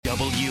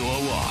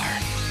WOR,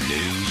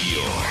 New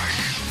York.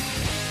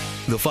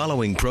 The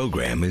following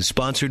program is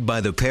sponsored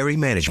by the Perry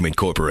Management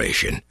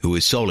Corporation, who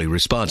is solely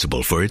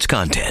responsible for its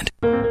content.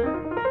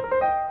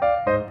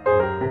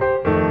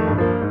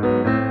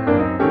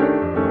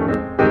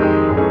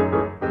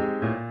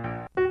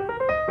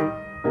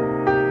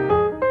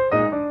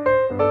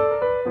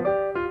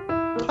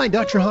 Hi,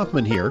 Dr.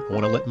 Hoffman here. I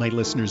want to let my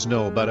listeners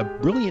know about a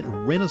brilliant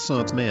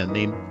Renaissance man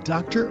named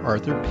Dr.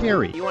 Arthur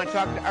Perry. You want to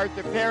talk to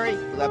Arthur Perry?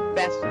 The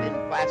best in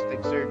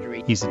plastic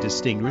surgery. He's a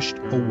distinguished,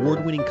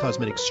 award-winning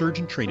cosmetic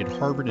surgeon trained at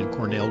Harvard and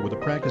Cornell with a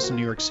practice in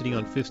New York City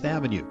on Fifth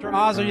Avenue. Dr.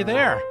 Oz, are you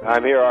there?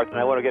 I'm here, Arthur,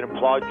 and I want to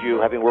applaud you,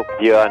 having worked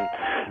with you on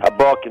a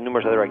book and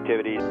numerous other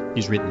activities.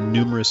 He's written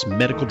numerous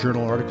medical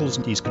journal articles,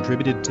 and he's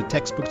contributed to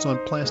textbooks on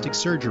plastic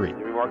surgery.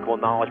 Your remarkable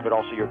knowledge, but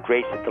also your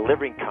grace at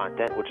delivering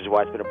content, which is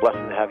why it's been a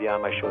blessing to have you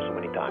on my show so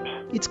many times.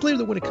 It's clear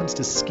that when it comes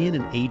to skin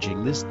and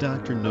aging, this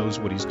doctor knows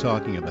what he's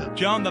talking about.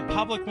 Joan, the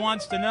public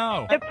wants to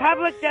know. The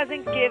public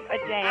doesn't give a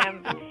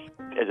damn.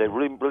 As a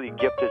really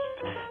gifted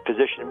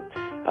physician,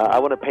 I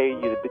want to pay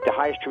you the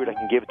highest tribute I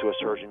can give to a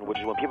surgeon, which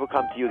is when people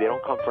come to you, they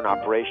don't come for an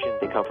operation,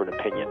 they come for an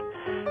opinion.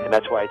 And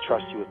that's why I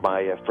trust you with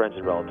my friends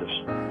and relatives.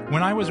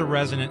 When I was a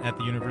resident at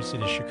the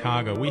University of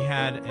Chicago, we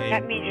had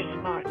That means you're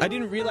smart. I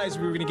didn't realize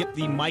we were going to get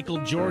the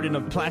Michael Jordan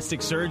of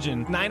plastic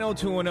surgeon.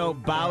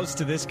 90210 bows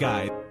to this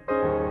guy.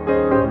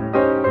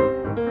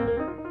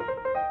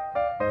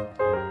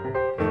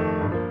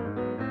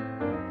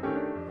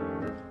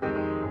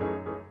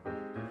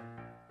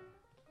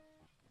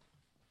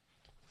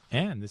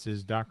 And this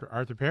is Dr.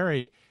 Arthur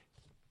Perry.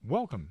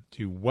 Welcome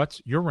to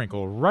What's Your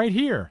Wrinkle right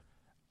here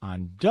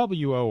on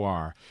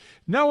WOR.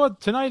 Noah,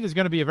 tonight is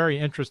going to be a very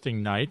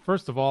interesting night.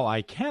 First of all,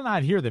 I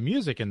cannot hear the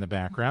music in the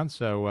background,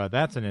 so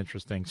that's an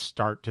interesting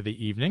start to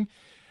the evening.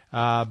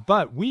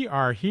 But we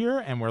are here,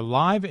 and we're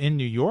live in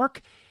New York.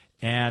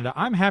 And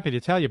I'm happy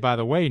to tell you, by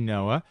the way,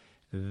 Noah,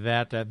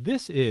 that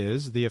this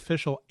is the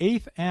official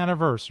 8th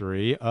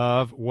anniversary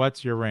of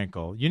What's Your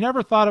Wrinkle. You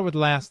never thought it would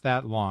last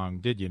that long,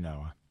 did you,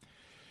 Noah?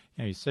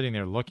 You know, he's sitting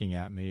there looking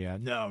at me.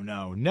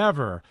 No,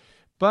 never.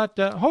 But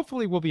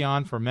hopefully we'll be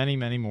on for many,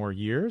 many more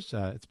years.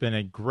 It's been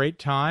a great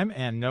time,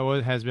 and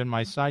Noah has been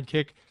my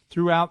sidekick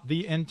throughout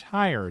the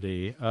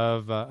entirety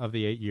of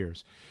the 8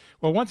 years.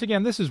 Well, once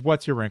again, this is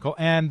What's Your Wrinkle,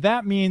 and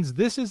that means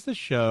this is the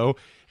show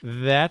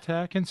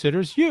that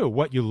considers you,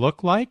 what you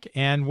look like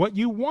and what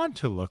you want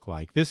to look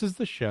like. This is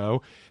the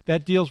show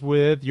that deals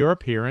with your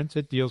appearance.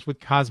 It deals with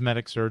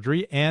cosmetic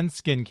surgery and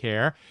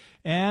skincare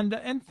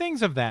and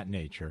things of that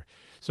nature.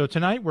 So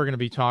tonight we're going to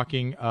be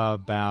talking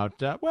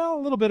about, a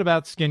little bit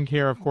about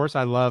skincare, of course.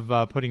 I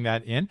love putting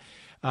that in.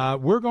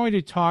 We're going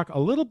to talk a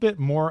little bit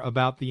more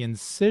about the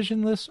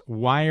incisionless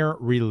wire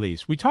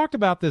release. We talked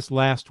about this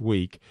last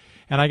week,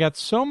 and I got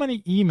so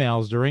many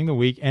emails during the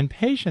week and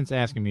patients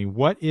asking me,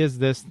 what is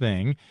this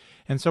thing?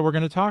 And so we're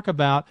going to talk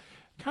about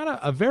kind of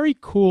a very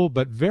cool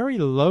but very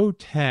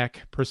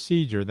low-tech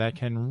procedure that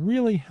can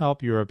really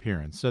help your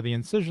appearance. So the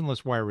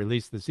incisionless wire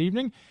release this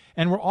evening,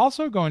 and we're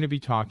also going to be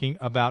talking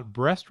about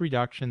breast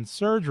reduction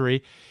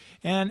surgery.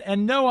 And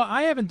Noah,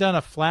 I haven't done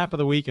a flap of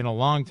the week in a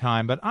long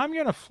time, but I'm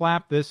going to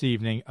flap this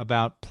evening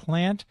about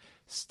plant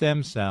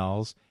stem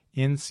cells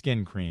in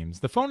skin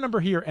creams. The phone number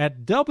here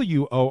at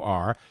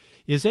WOR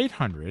is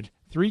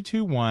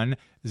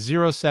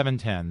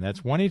 800-321-0710.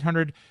 That's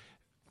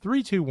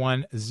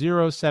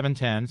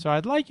 1-800-321-0710. So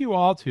I'd like you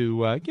all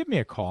to give me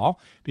a call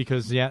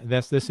because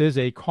this is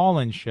a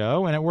call-in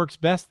show, and it works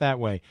best that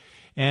way.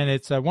 And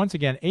it's, once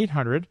again,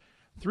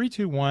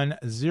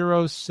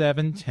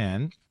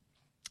 800-321-0710.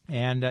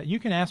 And you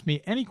can ask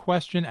me any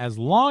question as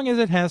long as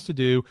it has to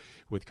do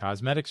with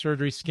cosmetic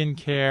surgery,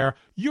 skincare,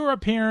 your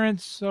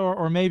appearance,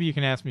 or maybe you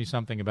can ask me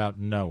something about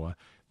Noah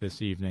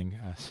this evening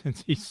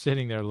since he's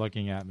sitting there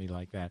looking at me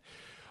like that.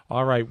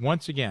 All right,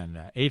 once again,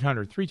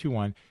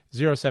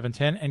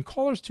 800-321-0710. And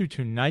callers to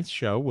tonight's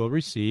show will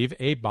receive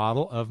a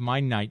bottle of my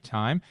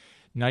Nighttime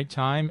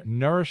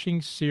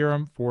Nourishing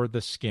Serum for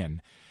the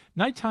Skin.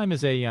 Nighttime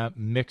is a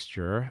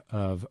mixture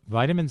of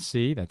vitamin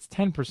C, that's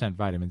 10%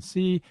 vitamin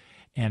C,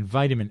 and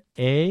vitamin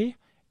A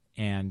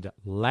and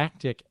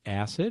lactic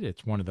acid.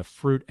 It's one of the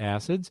fruit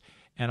acids,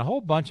 and a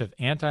whole bunch of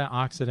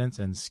antioxidants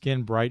and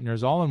skin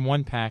brighteners all in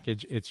one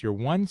package. It's your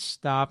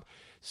one-stop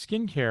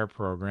skincare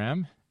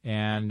program,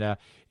 and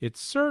it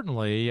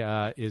certainly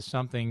is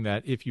something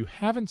that if you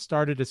haven't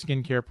started a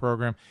skincare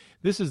program,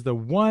 this is the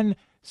one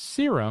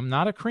serum,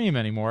 not a cream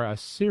anymore, a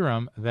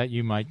serum that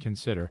you might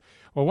consider.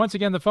 Well, once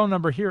again, the phone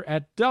number here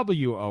at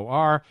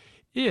WOR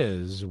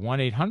is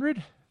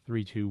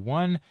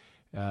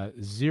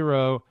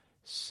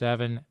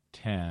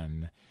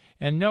 1-800-321-0710.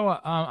 And Noah,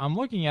 I'm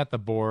looking at the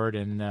board,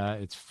 and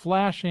it's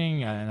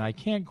flashing, and I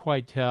can't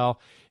quite tell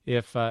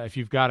if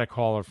you've got a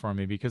caller for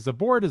me because the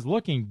board is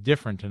looking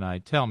different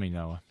tonight. Tell me,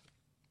 Noah.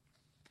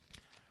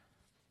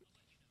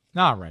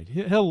 All right,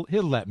 he'll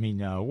let me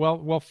know.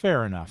 Well,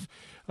 fair enough.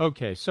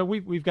 Okay, so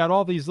we've got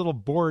all these little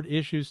board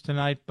issues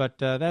tonight, but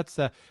that's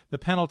the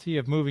penalty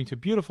of moving to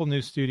beautiful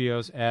new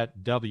studios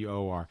at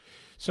WOR.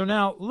 So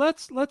now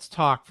let's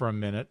talk for a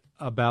minute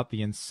about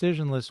the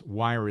incisionless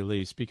wire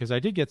release, because I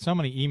did get so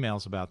many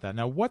emails about that.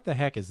 Now, what the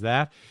heck is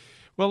that?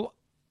 Well,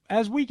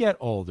 as we get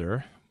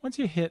older, once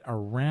you hit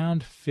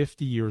around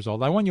 50 years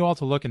old, I want you all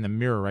to look in the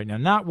mirror right now,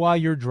 not while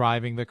you're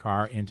driving the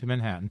car into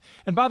Manhattan.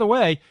 And by the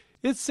way,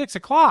 it's 6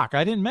 o'clock.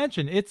 I didn't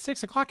mention it's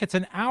 6 o'clock. It's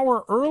an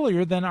hour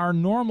earlier than our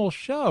normal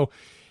show.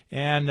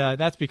 And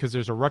that's because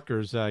there's a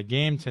Rutgers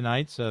game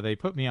tonight, so they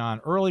put me on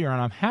earlier,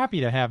 and I'm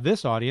happy to have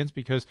this audience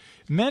because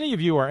many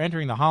of you are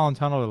entering the Holland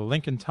Tunnel or the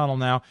Lincoln Tunnel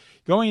now,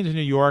 going into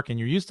New York, and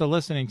you're used to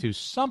listening to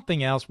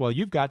something else. Well,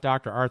 you've got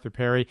Dr. Arthur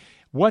Perry.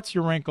 What's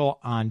Your Wrinkle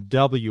on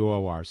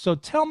WOR? So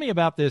tell me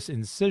about this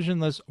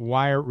incisionless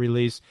wire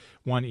release,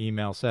 one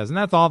email says. And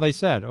that's all they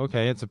said.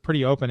 Okay, it's a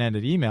pretty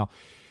open-ended email.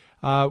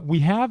 We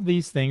have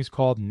these things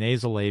called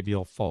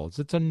nasolabial folds.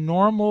 It's a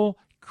normal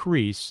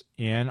crease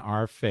in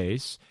our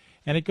face,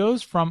 and it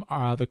goes from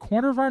the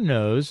corner of our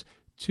nose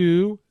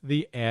to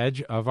the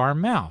edge of our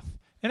mouth.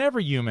 And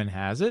every human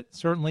has it.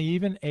 Certainly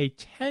even a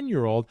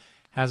 10-year-old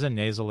has a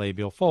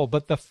nasolabial fold.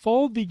 But the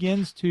fold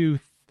begins to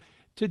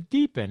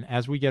deepen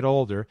as we get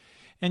older.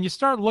 And you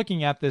start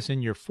looking at this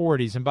in your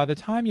 40s, and by the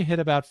time you hit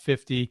about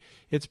 50,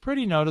 it's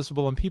pretty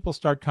noticeable, and people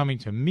start coming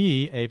to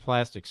me, a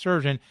plastic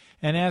surgeon,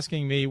 and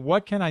asking me,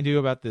 what can I do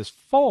about this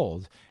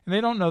fold? And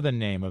they don't know the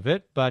name of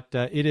it, but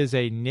it is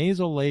a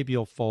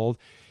nasolabial fold.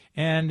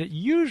 And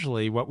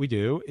usually what we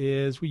do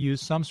is we use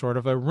some sort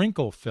of a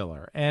wrinkle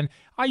filler. And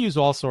I use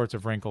all sorts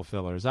of wrinkle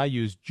fillers. I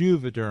use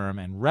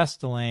Juvederm and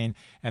Restylane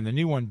and the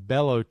new one,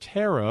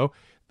 Bellotero.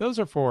 Those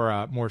are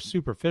for more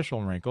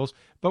superficial wrinkles,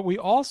 but we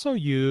also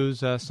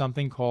use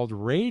something called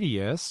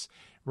Radius.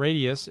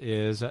 Radius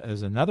is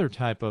another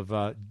type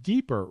of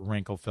deeper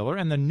wrinkle filler,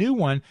 and the new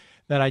one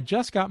that I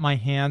just got my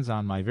hands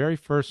on, my very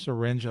first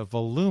syringe of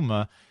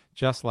Voluma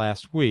just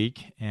last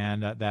week,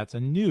 and that's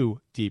a new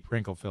deep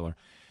wrinkle filler.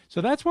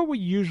 So that's what we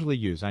usually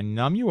use. I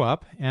numb you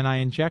up, and I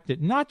inject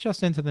it not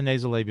just into the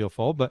nasolabial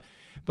fold,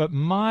 but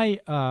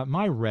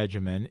my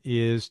regimen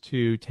is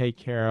to take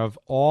care of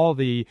all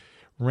the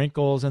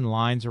wrinkles and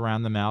lines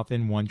around the mouth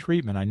in one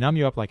treatment. I numb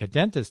you up like a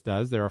dentist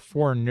does. There are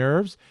 4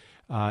 nerves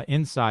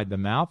inside the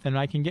mouth, and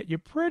I can get you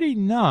pretty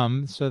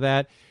numb so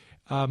that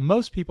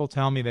most people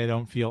tell me they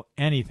don't feel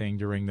anything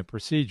during the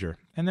procedure.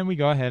 And then we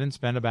go ahead and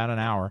spend about an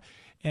hour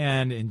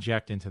and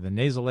inject into the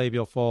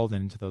nasolabial fold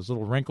and into those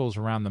little wrinkles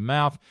around the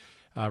mouth,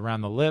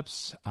 around the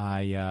lips.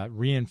 I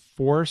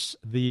reinforce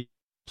the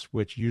lips,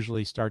 which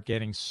usually start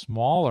getting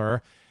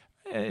smaller.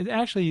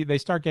 Actually, they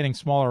start getting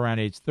smaller around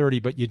age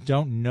 30, but you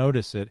don't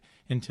notice it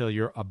until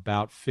you're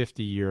about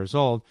 50 years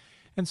old.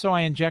 And so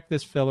I inject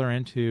this filler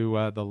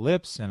into the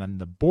lips and on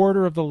the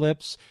border of the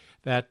lips.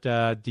 That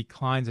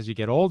declines as you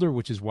get older,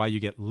 which is why you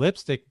get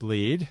lipstick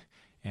bleed.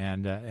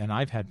 And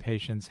I've had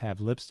patients have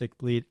lipstick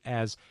bleed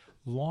as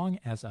long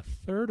as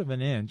 1/3 of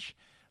an inch,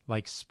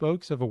 like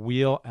spokes of a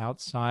wheel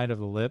outside of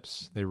the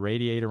lips. They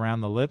radiate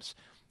around the lips.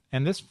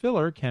 And this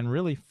filler can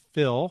really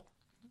fill,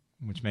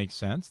 which makes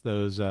sense,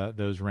 those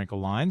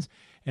wrinkle lines,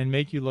 and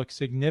make you look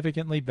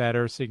significantly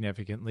better,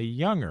 significantly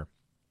younger.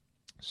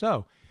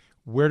 So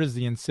where does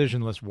the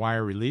incisionless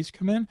wire release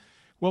come in?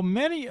 Well,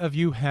 many of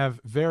you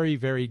have very,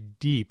 very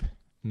deep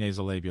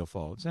nasolabial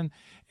folds, and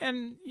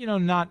you know,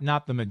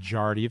 not the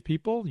majority of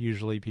people.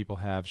 Usually people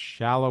have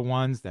shallow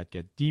ones that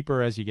get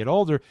deeper as you get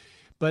older.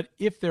 But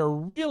if they're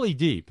really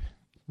deep,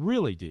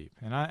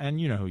 and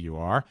you know who you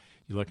are,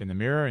 you look in the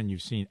mirror and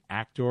you've seen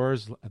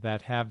actors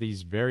that have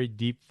these very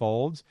deep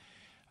folds,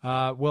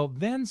 well,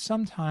 then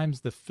sometimes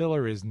the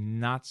filler is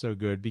not so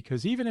good,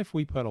 because even if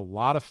we put a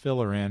lot of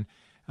filler in,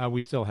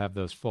 we still have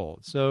those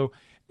folds. So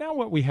now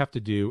what we have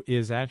to do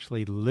is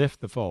actually lift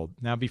the fold.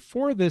 Now,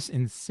 before this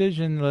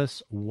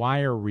incisionless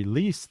wire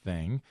release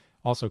thing,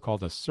 also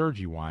called a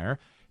SurgiWire,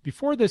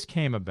 before this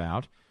came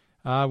about,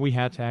 we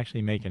had to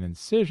actually make an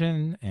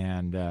incision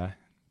and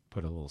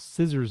put a little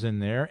scissors in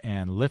there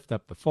and lift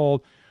up the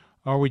fold,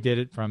 or we did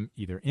it from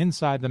either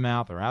inside the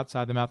mouth or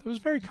outside the mouth. It was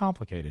very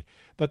complicated.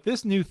 But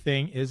this new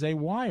thing is a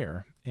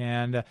wire,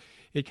 and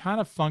it kind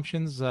of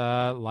functions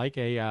like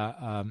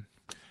a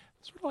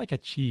sort of like a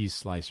cheese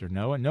slicer.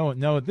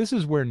 Noah, this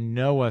is where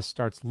Noah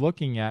starts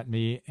looking at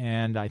me,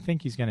 and I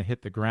think he's going to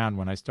hit the ground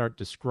when I start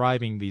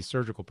describing these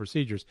surgical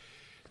procedures.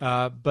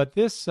 But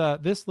this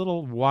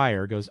little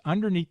wire goes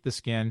underneath the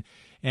skin,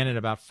 and in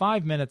about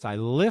 5 minutes, I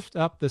lift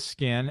up the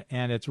skin,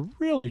 and it's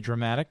really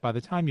dramatic. By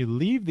the time you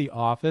leave the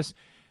office,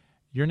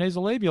 your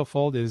nasolabial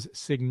fold is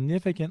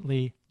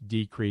significantly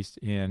decreased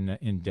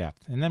in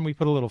depth. And then we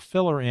put a little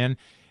filler in,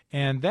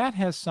 and that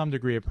has some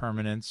degree of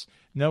permanence.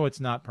 No, it's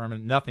not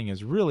permanent. Nothing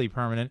is really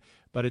permanent,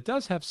 but it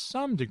does have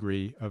some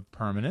degree of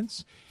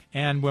permanence.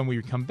 And when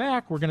we come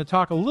back, we're going to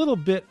talk a little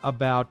bit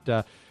about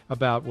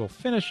we'll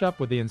finish up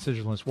with the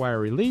incisionless wire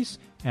release,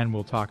 and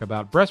we'll talk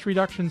about breast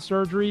reduction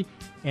surgery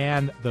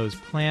and those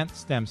plant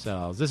stem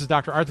cells. This is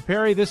Dr. Arthur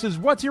Perry. This is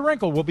What's Your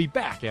Wrinkle? We'll be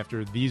back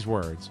after these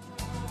words.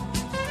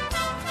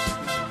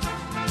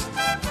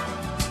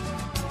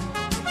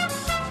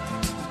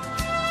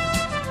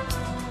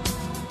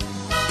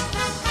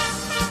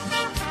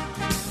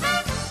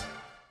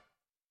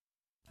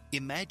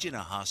 Imagine a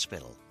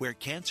hospital where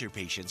cancer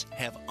patients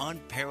have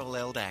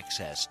unparalleled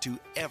access to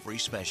every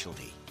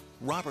specialty.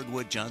 Robert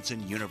Wood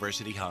Johnson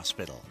University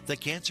Hospital, the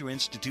Cancer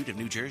Institute of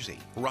New Jersey,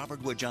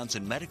 Robert Wood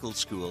Johnson Medical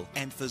School,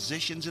 and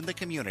physicians in the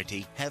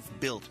community have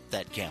built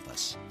that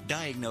campus.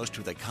 Diagnosed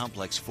with a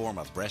complex form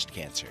of breast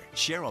cancer,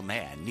 Cheryl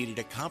Mann needed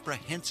a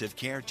comprehensive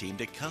care team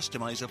to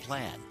customize a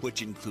plan,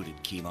 which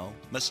included chemo,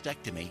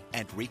 mastectomy,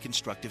 and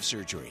reconstructive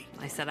surgery.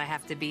 I said I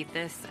have to beat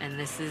this, and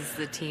this is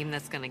the team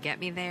that's going to get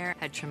me there.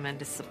 Had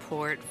tremendous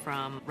support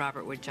from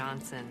Robert Wood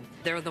Johnson.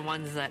 They're the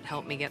ones that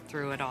helped me get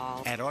through it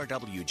all. At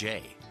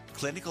RWJ,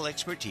 clinical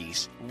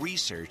expertise,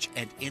 research,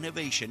 and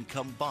innovation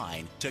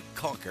combine to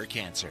conquer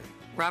cancer.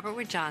 Robert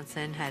Wood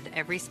Johnson had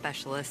every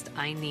specialist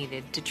I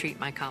needed to treat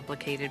my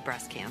complicated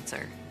breast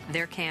cancer.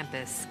 Their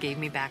campus gave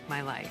me back my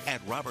life.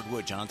 At Robert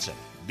Wood Johnson,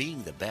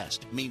 being the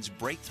best means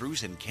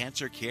breakthroughs in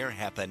cancer care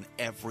happen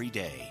every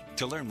day.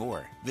 To learn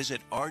more,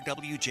 visit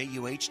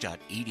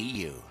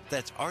rwjuh.edu.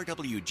 That's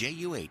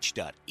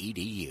rwjuh.edu.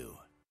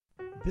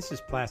 This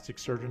is plastic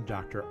surgeon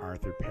Dr.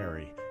 Arthur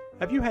Perry.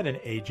 Have you had an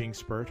aging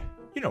spurt?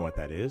 You know what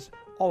that is.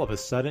 All of a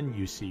sudden,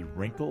 you see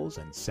wrinkles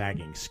and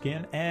sagging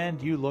skin,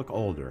 and you look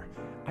older.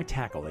 I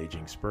tackle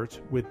aging spurts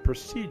with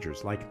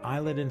procedures like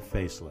eyelid and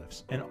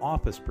facelifts, and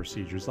office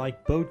procedures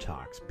like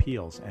Botox,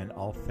 peels, and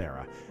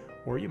Ulthera.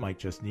 Or you might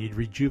just need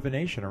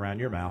rejuvenation around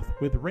your mouth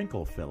with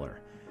wrinkle filler.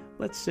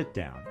 Let's sit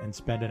down and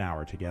spend an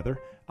hour together.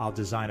 I'll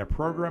design a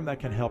program that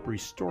can help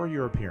restore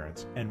your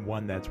appearance, and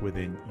one that's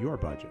within your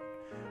budget.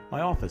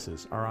 My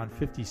offices are on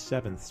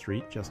 57th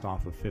Street, just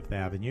off of 5th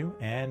Avenue,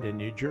 and in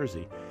New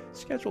Jersey.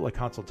 Schedule a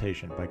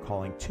consultation by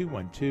calling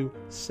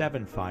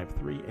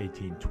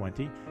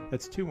 212-753-1820.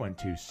 That's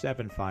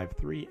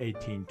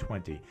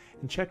 212-753-1820.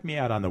 And check me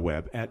out on the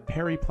web at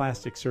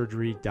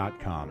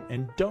perryplasticsurgery.com.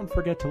 And don't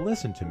forget to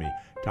listen to me,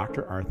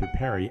 Dr. Arthur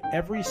Perry,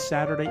 every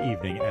Saturday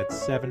evening at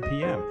 7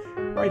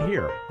 p.m., right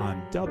here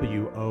on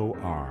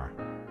WOR.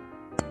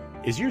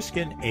 Is your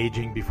skin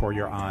aging before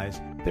your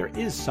eyes? There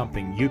is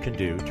something you can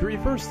do to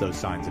reverse those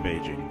signs of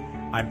aging.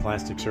 I'm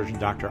plastic surgeon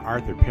Dr.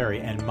 Arthur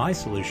Perry, and my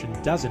solution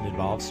doesn't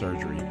involve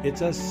surgery.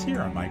 It's a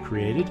serum I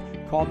created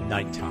called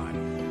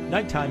Nighttime.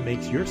 Nighttime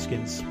makes your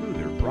skin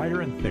smoother,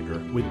 brighter, and thicker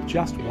with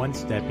just one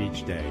step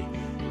each day.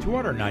 To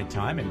order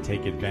Nighttime and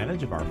take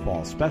advantage of our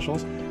fall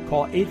specials,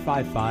 call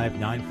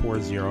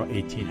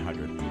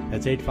 855-940-1800.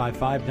 That's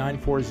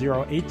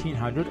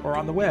 855-940-1800, or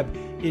on the web,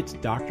 it's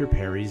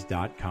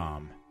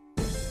drperrys.com.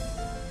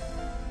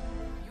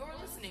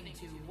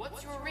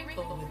 What's Your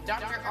Wrinkle with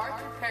Dr.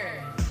 Arthur Perry.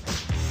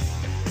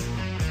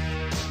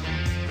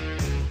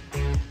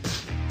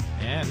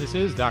 And this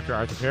is Dr.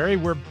 Arthur Perry.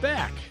 We're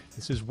back.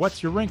 This is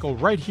What's Your Wrinkle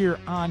right here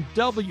on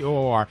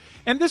WOR.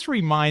 And this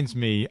reminds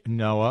me,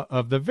 Noah,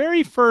 of the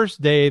very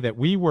first day that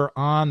we were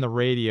on the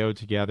radio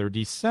together,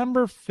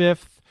 December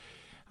 5th,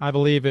 I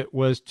believe it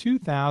was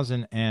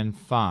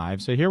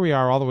 2005. So here we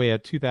are all the way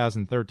at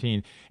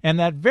 2013. And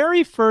that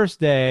very first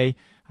day,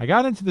 I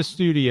got into the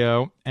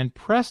studio and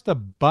pressed a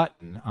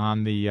button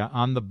on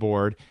the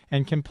board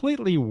and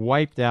completely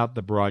wiped out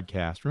the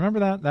broadcast. Remember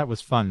that? That was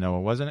fun,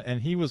 Noah, wasn't it?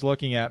 And he was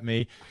looking at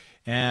me,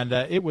 and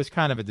it was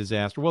kind of a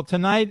disaster. Well,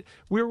 tonight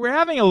we're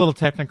having a little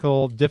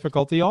technical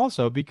difficulty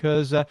also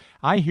because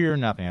I hear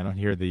nothing. I don't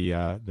hear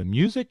the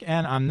music,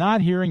 and I'm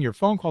not hearing your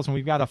phone calls. And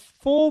we've got a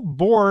full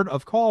board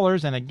of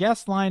callers and a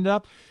guest lined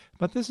up.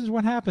 But this is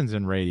what happens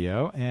in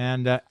radio,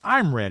 and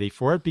I'm ready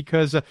for it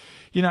because,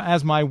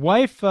 as my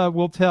wife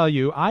will tell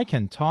you, I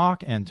can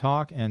talk and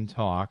talk and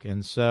talk,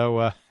 and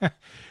so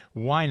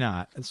why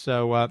not?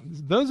 So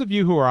those of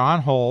you who are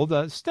on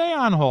hold, stay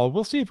on hold.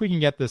 We'll see if we can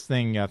get this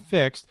thing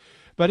fixed.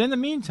 But in the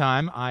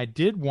meantime, I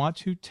did want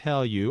to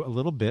tell you a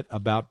little bit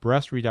about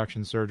breast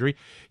reduction surgery.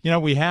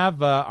 We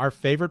have our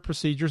favorite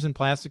procedures in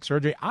plastic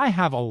surgery. I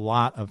have a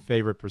lot of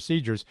favorite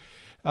procedures.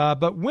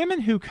 But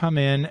women who come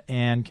in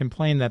and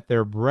complain that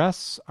their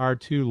breasts are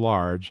too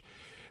large,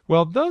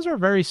 well, those are a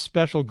very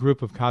special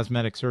group of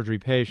cosmetic surgery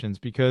patients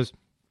because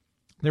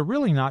they're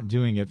really not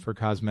doing it for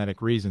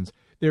cosmetic reasons.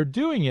 They're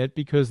doing it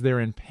because they're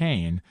in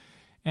pain.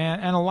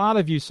 And a lot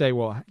of you say,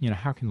 well,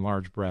 how can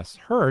large breasts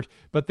hurt?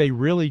 But they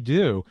really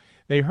do.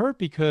 They hurt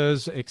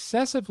because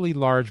excessively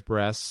large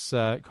breasts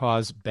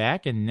cause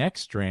back and neck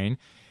strain.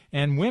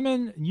 And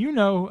women,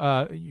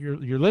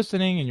 you're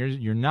listening and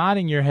you're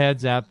nodding your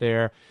heads out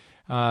there.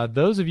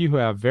 Those of you who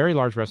have very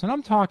large breasts, and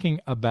I'm talking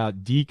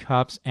about D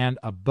cups and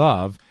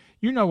above,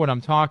 you know what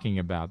I'm talking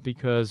about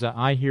because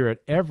I hear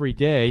it every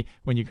day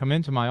when you come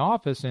into my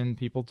office and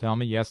people tell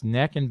me, yes,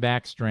 neck and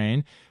back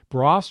strain,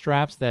 bra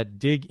straps that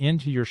dig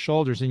into your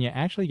shoulders, and you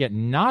actually get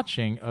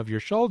notching of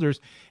your shoulders.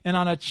 And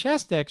on a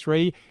chest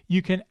x-ray,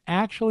 you can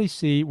actually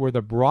see where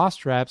the bra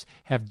straps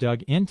have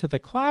dug into the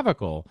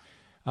clavicle,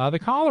 the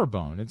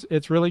collarbone.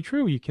 It's really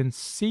true. You can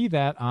see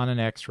that on an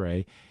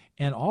x-ray.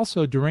 And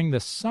also during the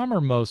summer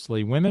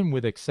mostly, women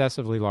with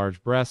excessively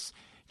large breasts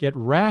get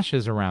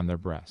rashes around their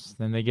breasts.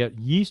 Then they get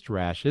yeast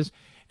rashes.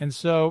 And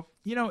so,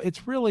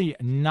 it's really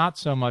not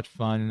so much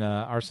fun.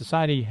 Our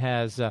society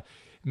has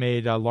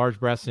made large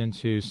breasts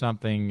into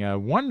something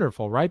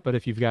wonderful, right? But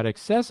if you've got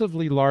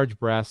excessively large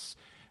breasts,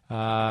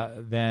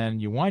 then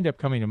you wind up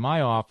coming to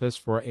my office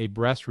for a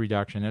breast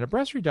reduction. And a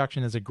breast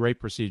reduction is a great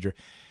procedure.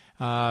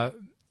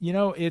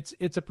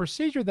 It's a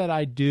procedure that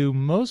I do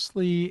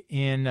mostly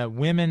in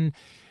women,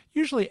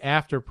 usually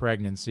after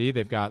pregnancy.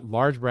 They've got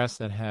large breasts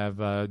that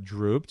have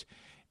drooped,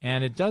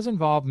 and it does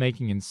involve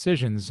making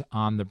incisions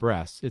on the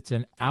breasts. It's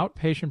an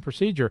outpatient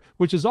procedure,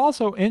 which is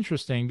also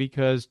interesting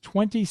because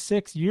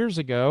 26 years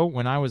ago,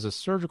 when I was a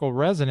surgical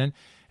resident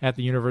at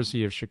the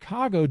University of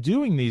Chicago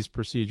doing these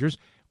procedures,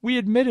 we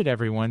admitted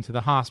everyone to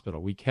the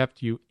hospital. We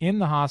kept you in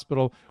the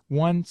hospital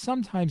 1,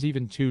 sometimes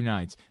even 2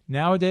 nights.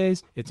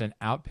 Nowadays, it's an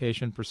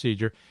outpatient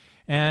procedure,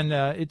 and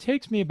it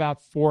takes me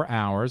about 4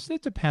 hours.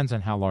 It depends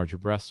on how large your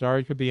breasts are.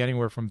 It could be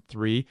anywhere from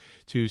 3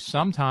 to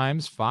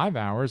sometimes 5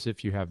 hours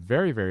if you have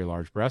very, very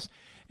large breasts.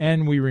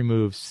 And we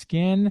remove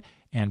skin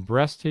and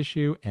breast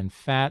tissue and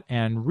fat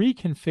and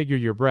reconfigure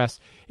your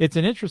breasts. It's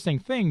an interesting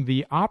thing.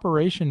 The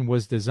operation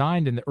was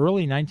designed in the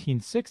early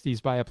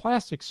 1960s by a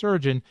plastic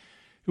surgeon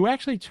who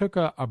actually took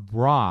a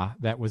bra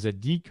that was a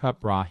D-cup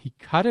bra. He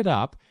cut it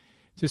up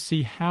to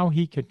see how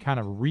he could kind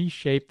of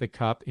reshape the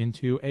cup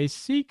into a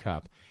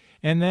C-cup.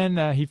 And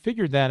then he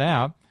figured that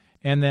out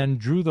and then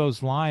drew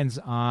those lines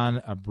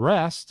on a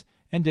breast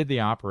and did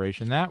the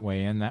operation that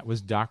way. And that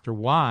was Dr.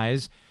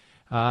 Wise.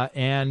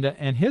 And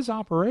his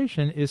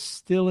operation is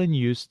still in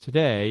use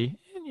today.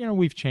 And,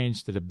 we've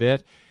changed it a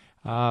bit.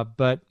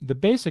 But the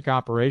basic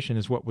operation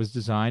is what was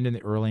designed in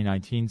the early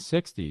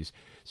 1960s.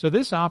 So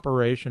this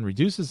operation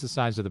reduces the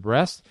size of the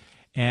breast,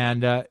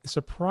 and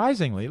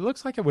surprisingly, it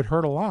looks like it would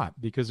hurt a lot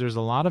because there's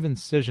a lot of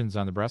incisions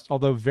on the breast,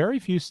 although very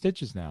few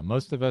stitches now.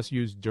 Most of us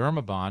use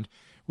Dermabond,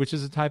 which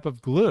is a type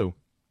of glue.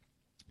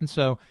 And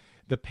so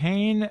the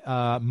pain,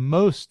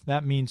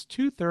 that means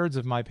 2/3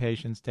 of my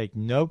patients take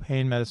no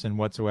pain medicine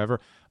whatsoever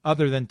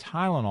other than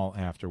Tylenol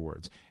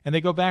afterwards. And they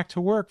go back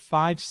to work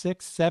 5,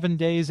 6, 7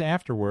 days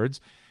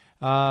afterwards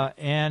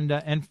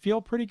and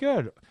feel pretty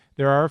good.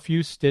 There are a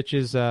few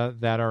stitches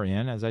that are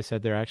in. As I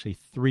said, there are actually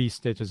 3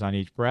 stitches on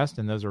each breast,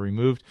 and those are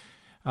removed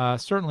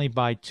certainly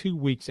by 2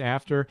 weeks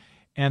after.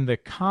 And the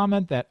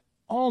comment that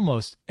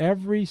almost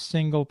every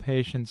single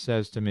patient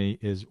says to me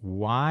is,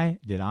 why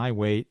did I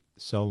wait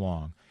so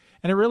long?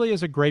 And it really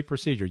is a great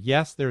procedure.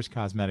 Yes, there's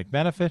cosmetic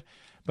benefit,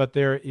 but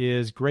there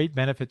is great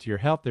benefit to your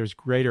health. There's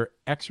greater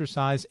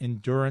exercise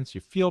endurance.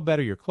 You feel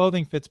better. Your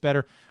clothing fits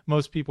better.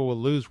 Most people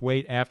will lose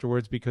weight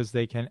afterwards because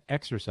they can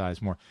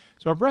exercise more.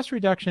 So a breast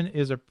reduction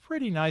is a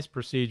pretty nice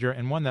procedure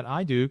and one that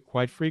I do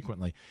quite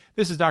frequently.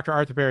 This is Dr.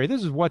 Arthur Perry.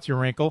 This is What's Your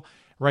Wrinkle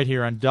right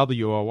here on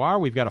WOR.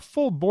 We've got a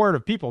full board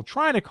of people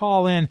trying to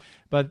call in,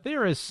 but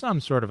there is some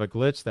sort of a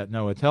glitch that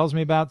Noah tells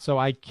me about, so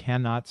I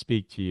cannot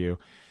speak to you.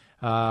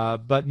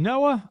 But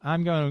Noah,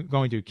 I'm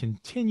going to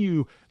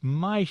continue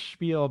my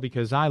spiel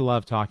because I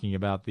love talking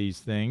about these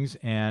things.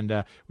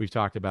 And we've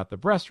talked about the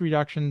breast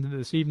reduction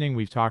this evening.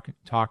 We've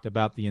talked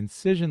about the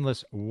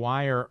incisionless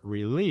wire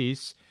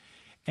release.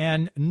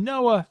 And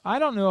Noah, I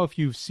don't know if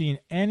you've seen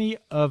any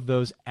of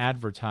those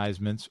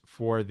advertisements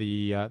for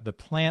the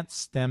plant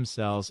stem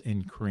cells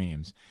in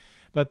creams.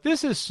 But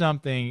this is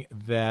something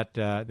that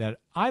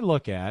I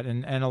look at,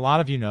 and a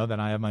lot of you know that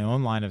I have my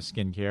own line of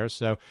skincare,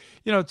 so,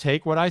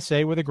 take what I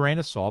say with a grain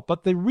of salt.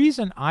 But the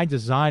reason I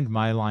designed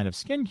my line of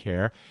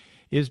skincare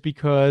is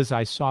because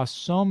I saw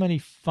so many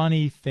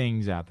funny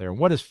things out there.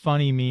 What does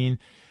funny mean?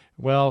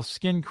 Well,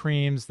 skin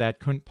creams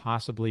that couldn't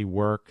possibly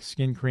work,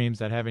 skin creams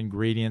that have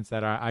ingredients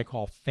that I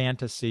call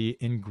fantasy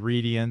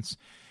ingredients,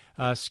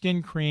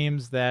 skin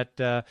creams that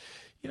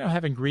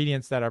have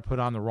ingredients that are put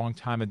on the wrong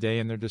time of day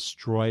and they're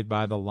destroyed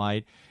by the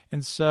light.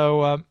 And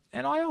so,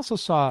 and I also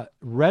saw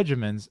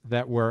regimens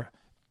that were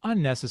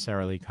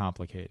unnecessarily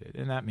complicated.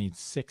 And that means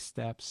 6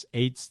 steps,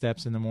 8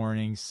 steps in the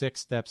morning, 6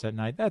 steps at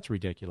night. That's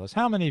ridiculous.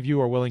 How many of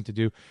you are willing to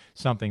do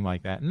something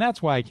like that? And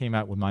that's why I came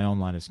out with my own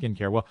line of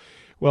skincare.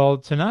 Well,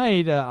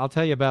 tonight I'll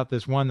tell you about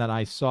this one that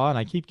I saw, and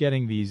I keep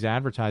getting these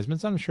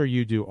advertisements. I'm sure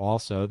you do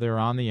also. They're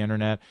on the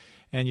internet.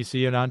 And you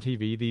see it on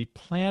TV, the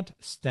plant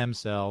stem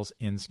cells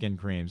in skin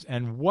creams.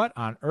 And what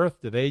on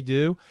earth do they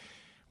do?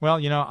 Well,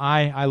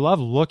 I love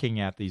looking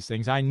at these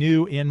things. I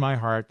knew in my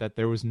heart that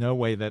there was no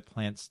way that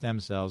plant stem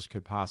cells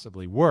could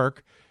possibly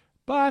work.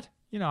 But,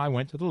 I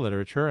went to the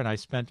literature and I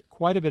spent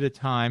quite a bit of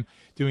time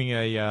doing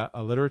a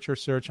literature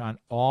search on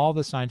all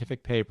the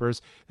scientific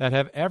papers that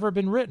have ever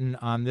been written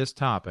on this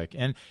topic.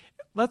 And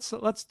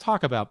let's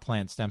talk about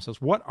plant stem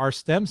cells. What are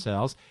stem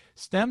cells?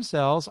 Stem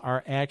cells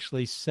are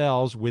actually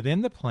cells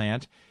within the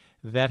plant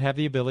that have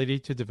the ability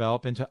to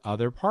develop into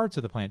other parts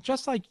of the plant,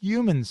 just like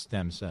human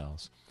stem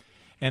cells.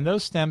 And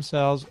those stem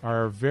cells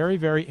are very,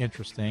 very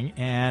interesting.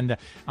 And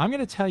I'm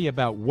going to tell you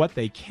about what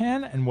they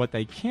can and what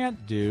they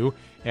can't do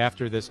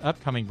after this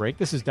upcoming break.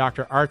 This is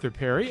Dr. Arthur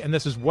Perry, and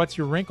this is What's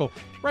Your Wrinkle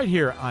right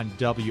here on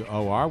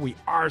WOR. We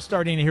are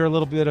starting to hear a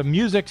little bit of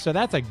music, so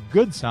that's a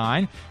good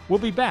sign. We'll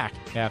be back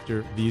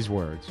after these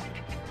words.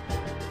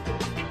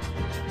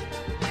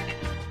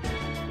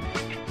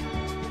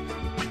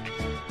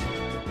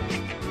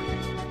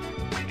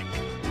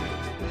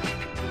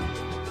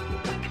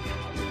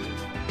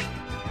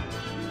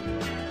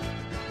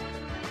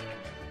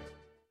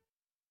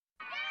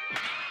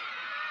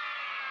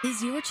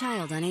 Is your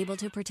child unable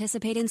to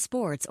participate in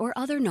sports or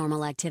other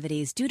normal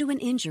activities due to an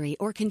injury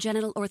or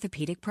congenital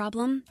orthopedic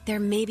problem?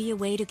 There may be a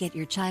way to get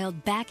your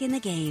child back in the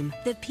game.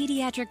 The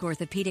Pediatric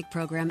Orthopedic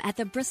Program at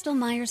the Bristol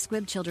Myers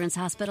Squibb Children's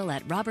Hospital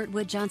at Robert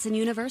Wood Johnson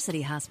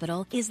University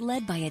Hospital is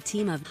led by a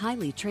team of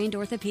highly trained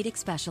orthopedic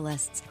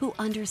specialists who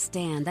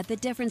understand that the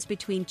difference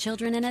between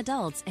children and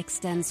adults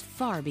extends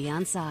far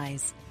beyond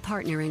size.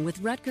 Partnering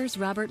with Rutgers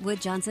Robert Wood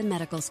Johnson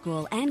Medical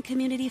School and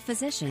community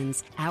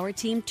physicians, our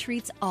team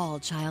treats all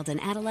child and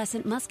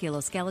adolescent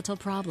musculoskeletal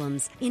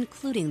problems,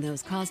 including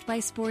those caused by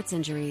sports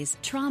injuries,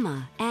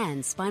 trauma,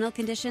 and spinal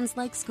conditions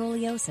like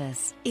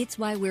scoliosis. It's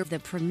why we're the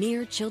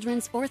premier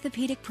children's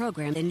orthopedic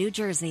program in New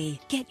Jersey.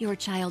 Get your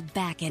child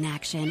back in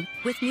action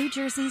with New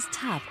Jersey's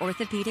top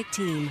orthopedic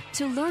team.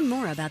 To learn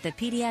more about the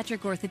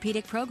Pediatric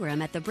Orthopedic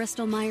Program at the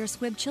Bristol Myers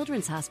Squibb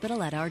Children's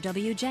Hospital at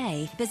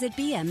RWJ, visit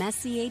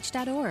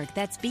bmsch.org.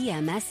 That's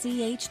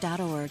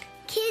bmsch.org.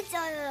 Kids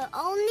are the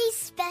only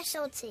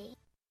specialty.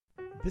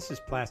 This is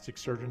plastic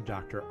surgeon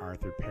Dr.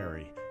 Arthur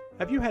Perry.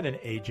 Have you had an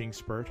aging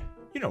spurt?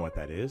 You know what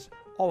that is.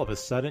 All of a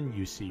sudden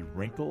you see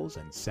wrinkles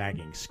and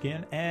sagging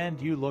skin and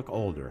you look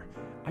older.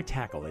 I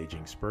tackle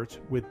aging spurts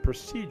with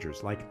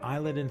procedures like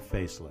eyelid and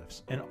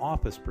facelifts and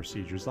office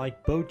procedures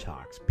like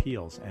Botox,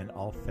 peels, and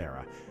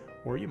Ulthera.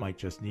 Or you might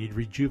just need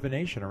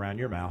rejuvenation around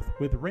your mouth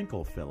with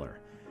wrinkle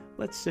filler.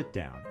 Let's sit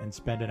down and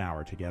spend an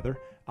hour together.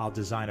 I'll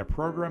design a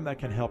program that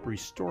can help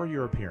restore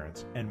your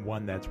appearance and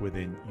one that's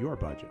within your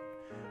budget.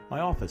 My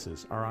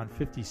offices are on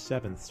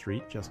 57th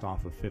Street, just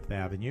off of 5th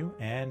Avenue,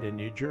 and in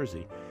New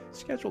Jersey.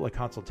 Schedule a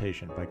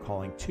consultation by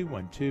calling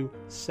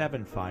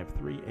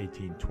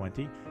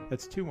 212-753-1820.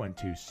 That's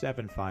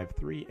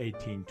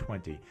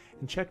 212-753-1820.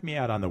 And check me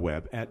out on the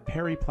web at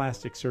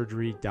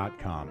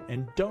perryplasticsurgery.com.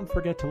 And don't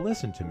forget to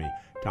listen to me,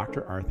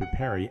 Dr. Arthur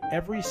Perry,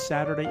 every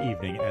Saturday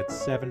evening at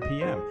 7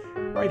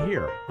 p.m. right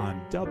here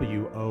on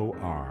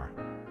WOR.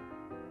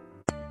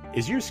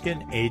 Is your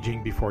skin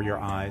aging before your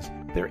eyes?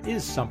 There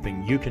is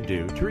something you can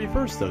do to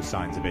reverse those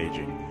signs of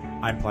aging.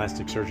 I'm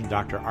plastic surgeon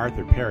Dr.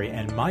 Arthur Perry,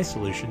 and my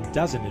solution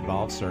doesn't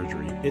involve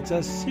surgery. It's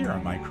a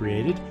serum I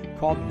created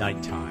called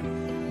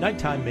Nighttime.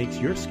 Nighttime makes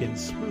your skin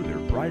smoother,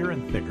 brighter,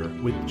 and thicker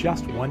with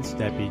just one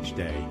step each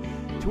day.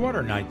 To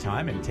order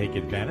Nighttime and take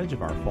advantage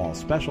of our fall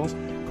specials,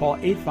 call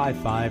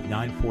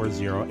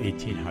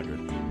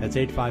 855-940-1800. That's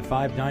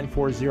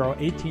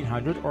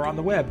 855-940-1800, or on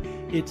the web,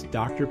 it's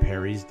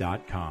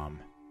drperrys.com.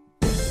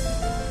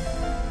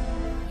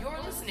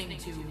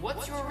 To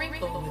What's Your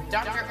Wrinkle with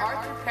Dr.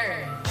 Arthur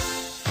Perry.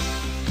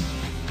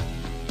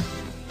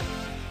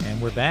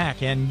 And we're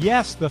back. And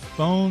yes, the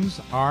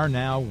phones are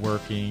now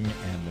working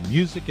and the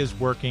music is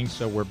working,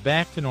 so we're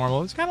back to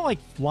normal. It's kind of like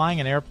flying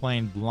an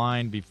airplane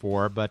blind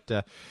before, but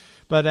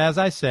as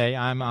I say,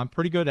 I'm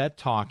pretty good at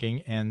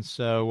talking, and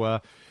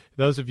so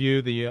those of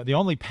you, the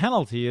only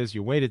penalty is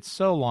you waited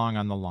so long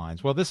on the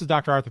lines. Well, this is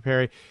Dr. Arthur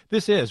Perry.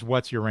 This is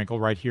What's Your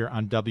Wrinkle right here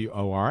on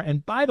WOR.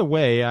 And by the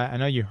way, I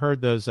know you heard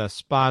those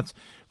spots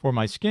for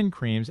my skin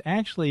creams.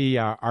 Actually,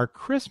 our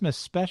Christmas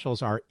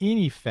specials are in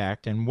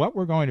effect, and what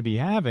we're going to be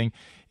having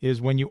is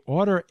when you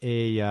order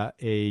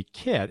a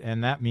kit,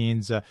 and that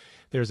means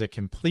there's a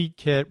complete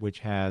kit which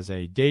has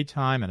a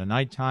daytime and a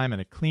nighttime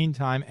and a clean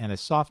time and a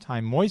soft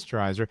time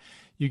moisturizer,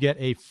 you get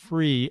a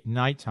free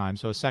nighttime,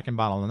 so a second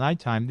bottle of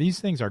nighttime. These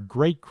things are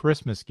great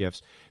Christmas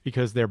gifts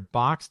because they're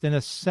boxed in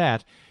a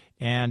set.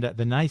 And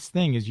the nice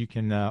thing is you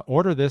can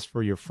order this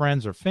for your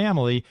friends or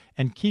family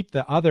and keep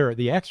the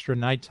extra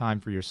nighttime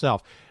for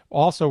yourself.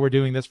 Also, we're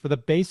doing this for the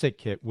basic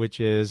kit, which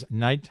is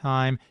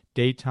nighttime,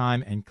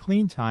 daytime, and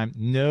clean time.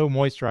 No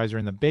moisturizer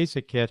in the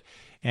basic kit.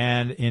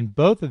 And in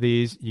both of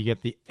these, you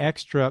get the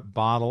extra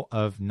bottle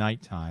of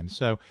nighttime.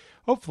 So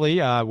hopefully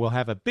we'll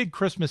have a big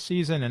Christmas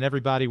season and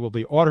everybody will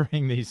be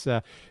ordering these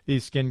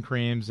skin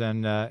creams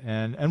and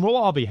we'll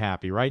all be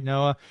happy, right,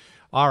 Noah?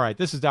 All right,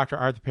 this is Dr.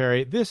 Arthur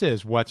Perry. This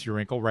is What's Your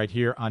Wrinkle right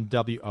here on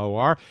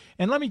WOR.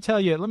 And let me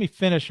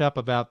finish up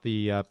about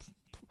the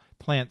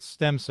plant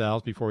stem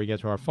cells before we get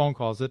to our phone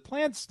calls. The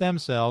plant stem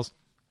cells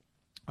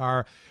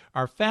are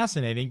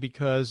fascinating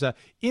because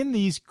in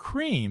these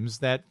creams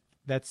that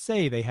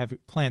say they have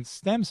plant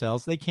stem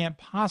cells, they can't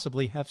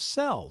possibly have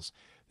cells.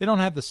 They don't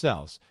have the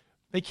cells.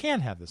 They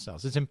can't have the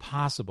cells. It's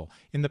impossible.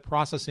 In the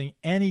processing,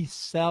 any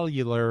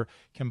cellular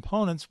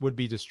components would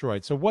be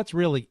destroyed. So what's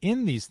really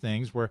in these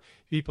things where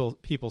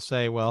people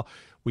say, well,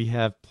 we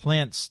have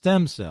plant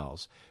stem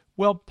cells?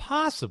 Well,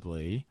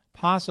 possibly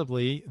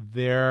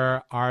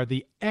there are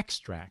the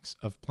extracts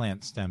of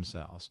plant stem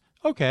cells.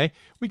 Okay,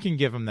 we can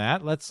give them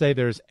that. Let's say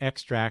there's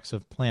extracts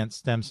of plant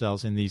stem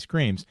cells in these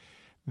creams.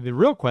 The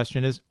real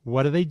question is,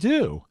 what do they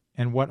do?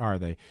 And what are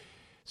they?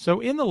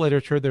 So in the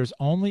literature, there's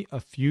only a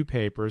few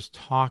papers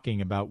talking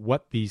about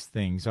what these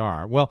things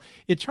are. Well,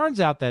 it turns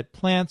out that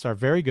plants are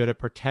very good at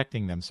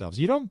protecting themselves.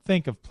 You don't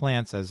think of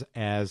plants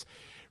as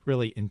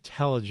really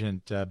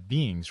intelligent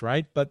beings,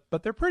 right? But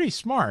they're pretty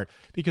smart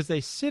because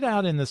they sit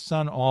out in the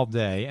sun all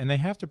day and they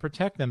have to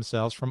protect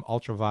themselves from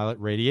ultraviolet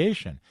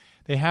radiation.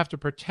 they have to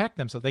protect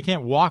themselves. They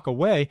can't walk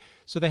away,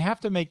 so they have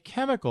to make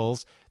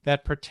chemicals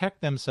that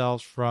protect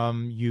themselves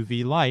from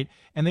UV light,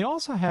 and they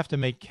also have to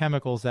make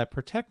chemicals that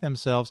protect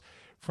themselves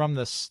from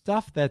the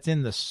stuff that's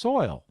in the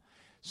soil.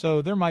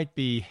 So there might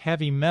be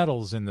heavy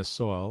metals in the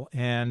soil,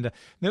 and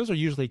those are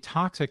usually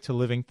toxic to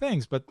living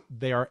things, but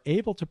they are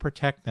able to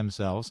protect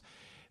themselves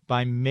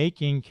by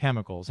making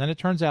chemicals. And it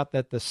turns out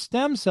that the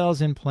stem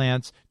cells in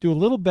plants do a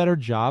little better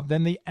job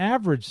than the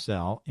average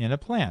cell in a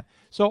plant.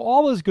 So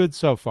all is good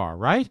so far,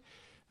 right?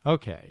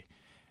 Okay.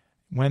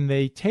 When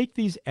they take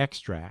these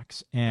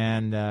extracts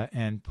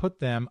and put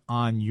them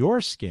on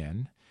your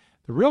skin,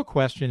 the real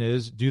question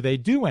is, do they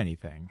do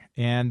anything?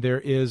 And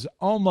there is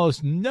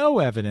almost no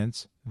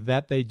evidence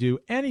that they do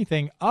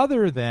anything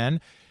other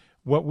than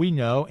what we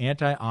know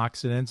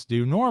antioxidants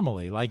do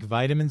normally, like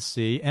vitamin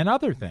C and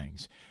other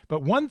things.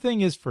 But one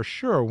thing is for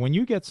sure, when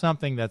you get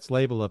something that's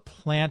labeled a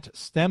plant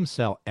stem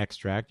cell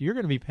extract, you're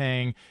going to be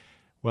paying,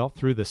 well,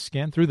 through the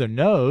skin, through the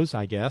nose,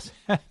 I guess,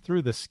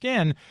 through the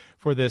skin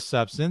for this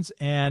substance.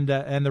 And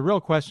the real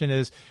question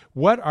is,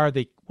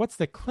 what's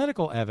the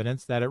clinical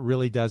evidence that it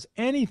really does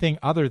anything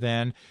other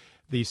than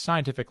the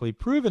scientifically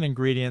proven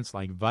ingredients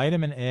like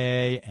vitamin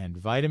A and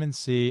vitamin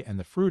C and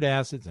the fruit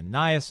acids and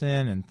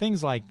niacin and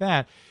things like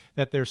that,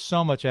 that there's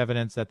so much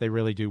evidence that they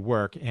really do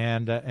work.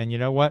 And you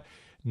know what?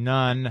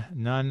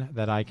 None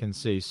that I can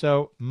see.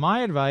 So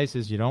my advice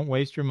is you don't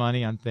waste your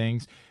money on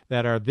things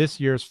that are this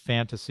year's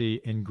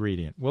fantasy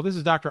ingredient. Well, this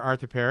is Dr.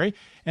 Arthur Perry,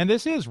 and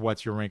this is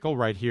What's Your Wrinkle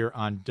right here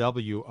on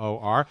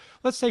WOR.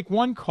 Let's take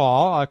one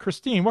call.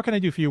 Christine, what can I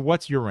do for you?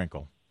 What's your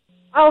wrinkle?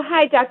 Oh,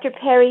 hi, Dr.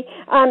 Perry.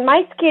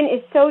 My skin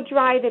is so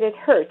dry that it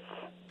hurts.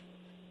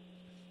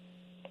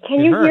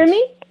 Can you hear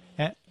me?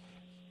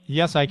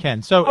 Yes, I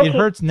can. So okay. It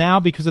hurts now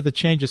because of the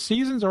change of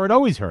seasons, or it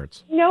always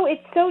hurts? No,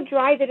 it's so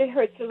dry that it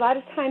hurts. A lot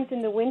of times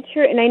in the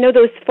winter, and I know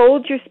those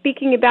folds you're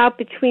speaking about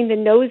between the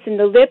nose and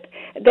the lip,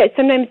 that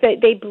sometimes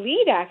they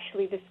bleed,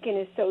 actually. The skin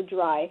is so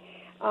dry.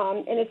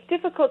 And it's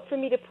difficult for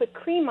me to put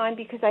cream on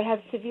because I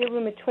have severe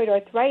rheumatoid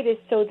arthritis,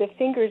 so the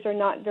fingers are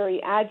not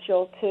very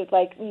agile to,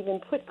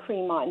 even put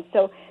cream on.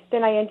 So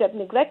then I end up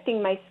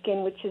neglecting my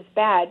skin, which is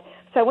bad.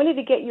 So I wanted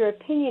to get your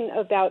opinion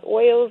about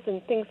oils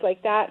and things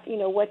like that,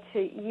 what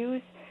to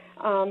use.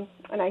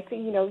 And I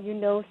think, you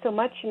know so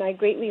much, and I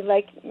greatly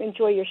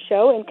enjoy your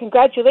show. And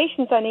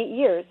congratulations on 8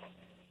 years.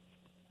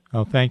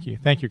 Oh, thank you.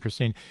 Thank you,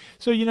 Christine.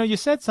 So, you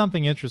said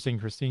something interesting,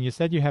 Christine. You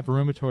said you have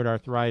rheumatoid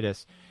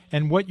arthritis.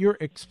 And what you're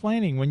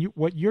explaining,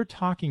 what you're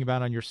talking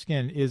about on your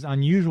skin is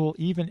unusual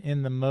even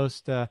in the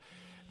most, the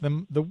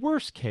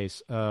worst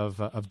case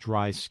of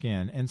dry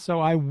skin. And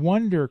so I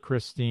wonder,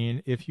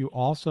 Christine, if you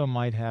also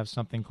might have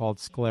something called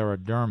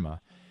scleroderma.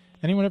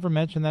 Anyone ever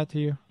mention that to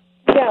you?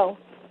 No.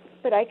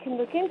 But I can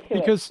look into it.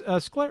 Because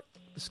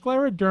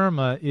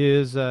scleroderma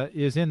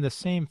is in the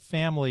same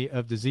family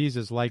of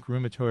diseases like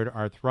rheumatoid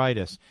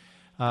arthritis.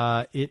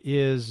 It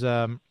is,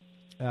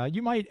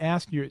 you might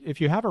ask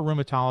if you have a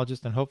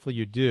rheumatologist, and hopefully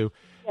you do,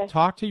 yes.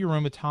 Talk to your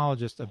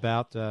rheumatologist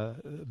about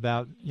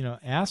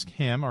ask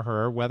him or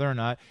her whether or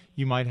not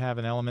you might have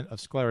an element of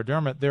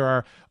scleroderma. There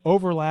are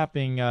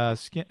overlapping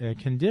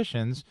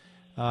conditions,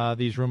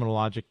 these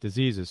rheumatologic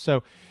diseases.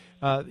 So,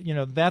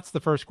 that's the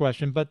first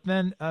question. But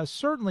then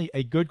certainly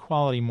a good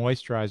quality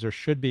moisturizer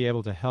should be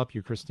able to help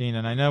you, Christine.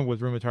 And I know with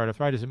rheumatoid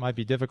arthritis it might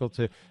be difficult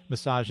to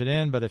massage it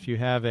in, but if you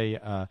have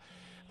a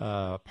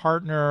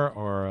partner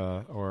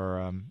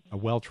or a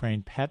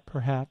well-trained pet,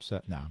 perhaps.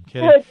 No, I'm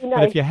kidding. Nice.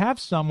 But if you have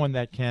someone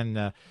that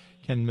can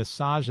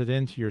massage it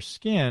into your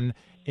skin,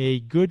 a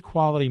good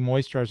quality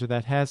moisturizer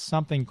that has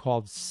something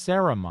called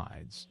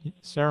ceramides.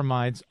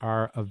 Ceramides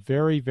are a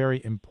very,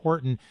 very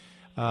important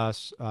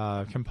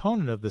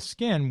component of the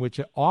skin, which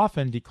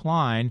often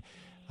decline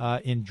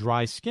in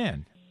dry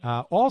skin.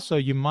 Also,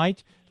 you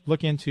might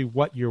look into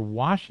what you're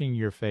washing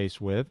your face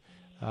with.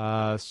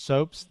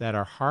 Soaps that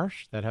are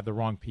harsh, that have the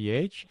wrong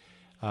pH,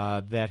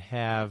 that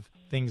have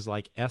things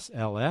like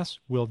SLS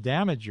will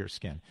damage your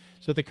skin.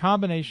 So the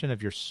combination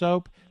of your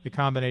soap, the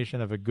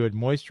combination of a good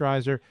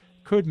moisturizer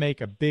could make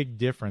a big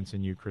difference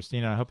in you,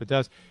 Christina. I hope it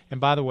does. And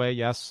by the way,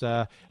 yes,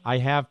 I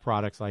have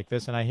products like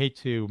this, and I hate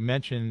to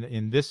mention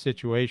in this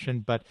situation,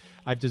 but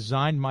I've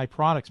designed my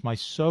products. My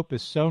soap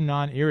is so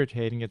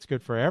non-irritating, it's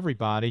good for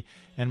everybody,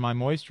 and my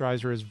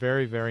moisturizer is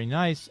very, very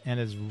nice and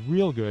is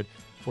real good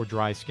for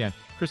dry skin.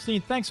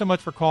 Christine, thanks so much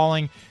for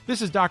calling.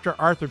 This is Dr.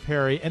 Arthur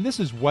Perry, and this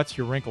is What's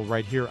Your Wrinkle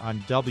right here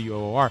on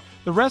WOR.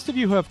 The rest of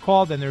you who have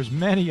called, and there's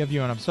many of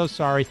you, and I'm so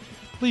sorry,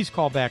 please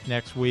call back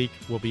next week.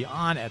 We'll be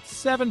on at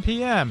 7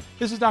 p.m.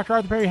 This is Dr.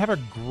 Arthur Perry. Have a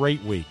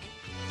great week.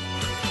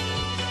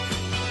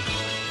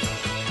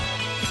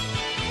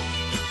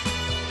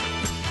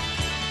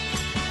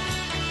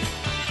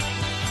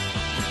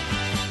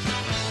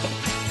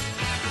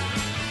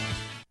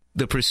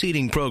 The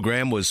preceding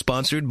program was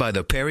sponsored by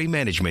the Perry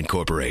Management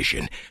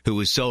Corporation, who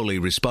is solely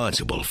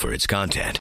responsible for its content.